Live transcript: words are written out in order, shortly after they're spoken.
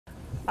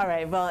All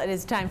right, well, it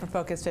is time for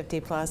Focus 50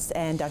 Plus,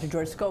 and Dr.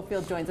 George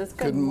Schofield joins us.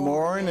 Good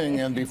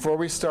morning. And before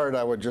we start,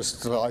 I would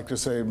just like to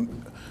say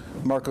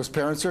Marco's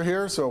parents are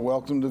here, so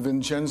welcome to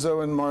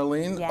Vincenzo and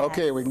Marlene. Yes.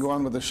 Okay, we can go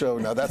on with the show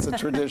now. That's a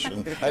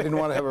tradition. I didn't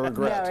want to have a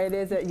regret. No, it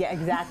is. Yeah,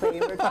 exactly.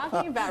 We're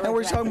talking about regrets. And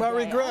we're talking about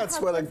today. regrets.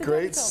 What a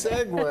great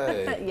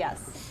segue.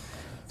 Yes.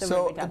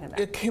 So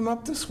it came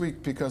up this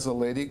week because a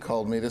lady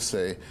called me to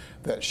say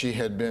that she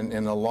had been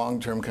in a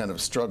long-term kind of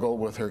struggle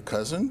with her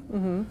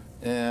cousin,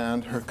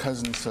 and her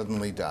cousin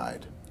suddenly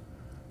died.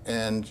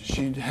 And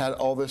she had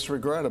all this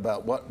regret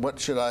about what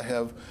should I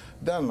have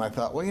done. And I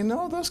thought, well, you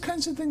know, those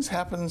kinds of things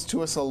happen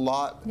to us a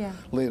lot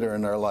later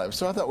in our lives.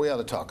 So I thought we ought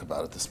to talk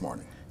about it this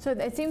morning. So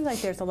it seems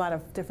like there's a lot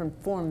of different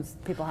forms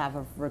people have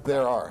of regret.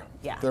 There are.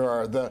 Yeah. There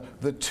are.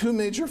 The two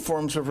major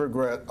forms of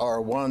regret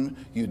are, one,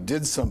 you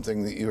did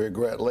something that you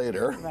regret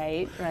later.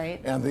 Right, right.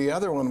 And the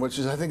other one, which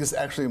is I think is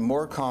actually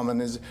more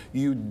common, is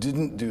you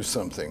didn't do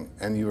something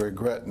and you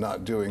regret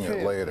not doing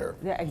it later.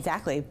 Yeah,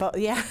 exactly. But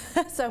yeah.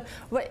 So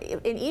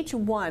in each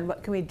one,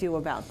 what can we do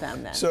about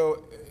them then?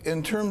 So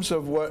in terms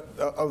of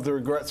of the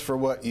regrets for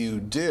what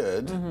you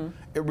did,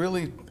 it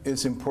really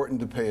is important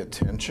to pay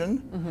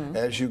attention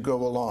as you go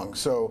along.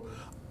 So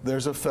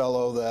there's a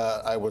fellow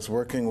that I was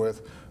working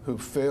with who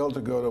failed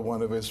to go to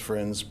one of his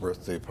friends'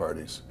 birthday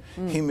parties.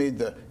 He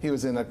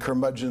was in a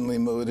curmudgeonly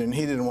mood, and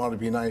he didn't want to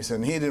be nice,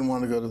 and he didn't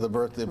want to go to the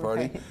birthday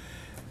party. Right.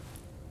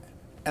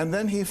 And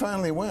then he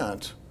finally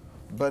went,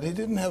 but he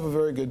didn't have a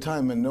very good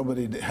time, and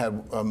nobody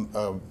had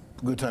a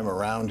good time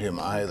around him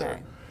either.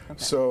 Okay.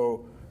 Okay.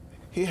 So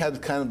he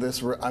had kind of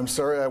this, I'm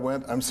sorry I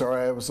went, I'm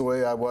sorry I was the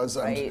way I was.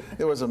 Right.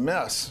 It was a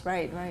mess.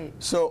 Right, right.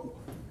 So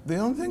the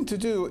only thing to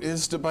do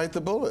is to bite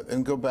the bullet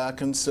and go back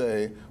and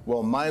say,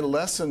 well, my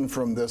lesson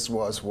from this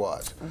was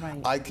what?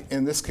 Right.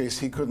 In this case,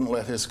 he couldn't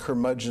let his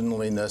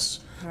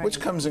curmudgeonliness,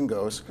 which comes and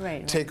goes,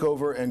 take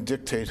over and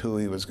dictate who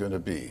he was going to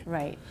be.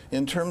 Right.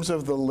 In terms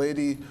of the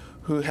lady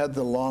who had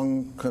the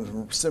long kind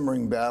of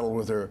simmering battle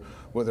with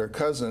her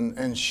cousin,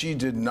 and she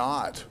did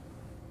not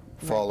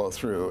follow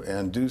through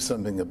and do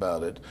something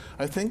about it.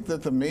 I think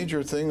that the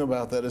major thing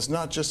about that is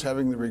not just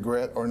having the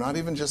regret or not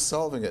even just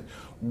solving it.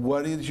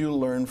 What did you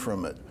learn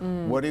from it?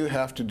 What do you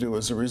have to do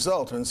as a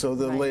result? And so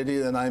the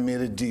lady and I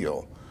made a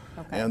deal.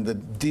 Okay. And the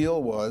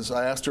deal was,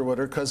 I asked her what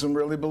her cousin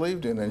really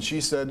believed in, and she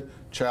said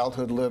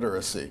childhood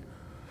literacy.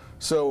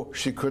 So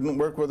she couldn't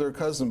work with her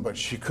cousin, but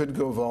she could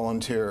go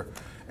volunteer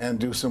and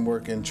do some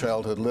work in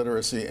childhood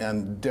literacy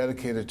and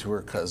dedicate it to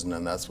her cousin,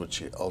 and that's what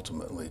she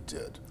ultimately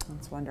did.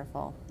 That's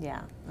wonderful.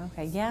 Yeah.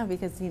 Okay. Yeah,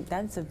 because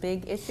that's a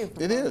big issue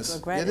for it is.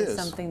 Regret it is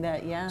something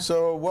that,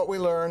 So what we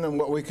learn and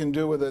what we can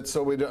do with it,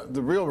 so we don't,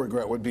 the real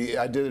regret would be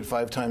I did it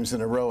 5 times in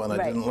a row and I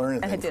didn't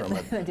learn anything from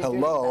it.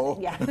 Hello.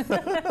 Yeah.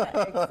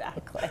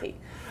 Exactly.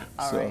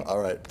 All right. All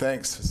right.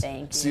 Thanks.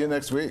 Thank you. See you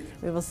next week.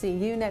 We will see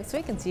you next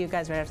week and see you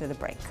guys right after the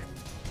break.